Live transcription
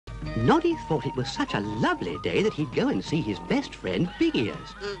Noddy thought it was such a lovely day that he'd go and see his best friend, Big Ears.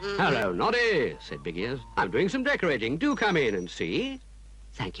 Hello, Noddy, said Big Ears. I'm doing some decorating. Do come in and see.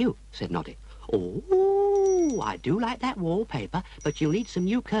 Thank you, said Noddy. Oh, I do like that wallpaper, but you'll need some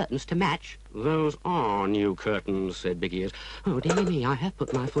new curtains to match. Those are new curtains, said Big Ears. Oh, dear me, I have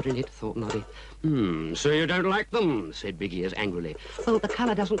put my foot in it, thought Noddy. So you don't like them, said Big Ears angrily. Oh, the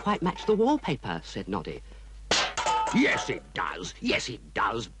colour doesn't quite match the wallpaper, said Noddy. Yes, it does. Yes, it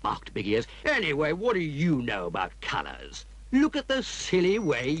does, barked Big Ears. Anyway, what do you know about colours? Look at the silly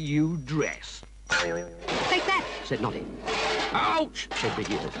way you dress. Take that, said Noddy. Ouch, said Big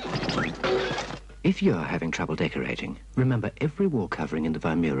Ears. If you're having trouble decorating, remember every wall covering in the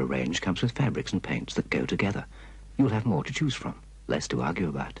Vumura range comes with fabrics and paints that go together. You'll have more to choose from, less to argue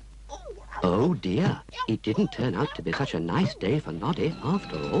about. Oh, dear. It didn't turn out to be such a nice day for Noddy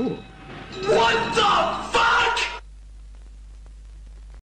after all. What the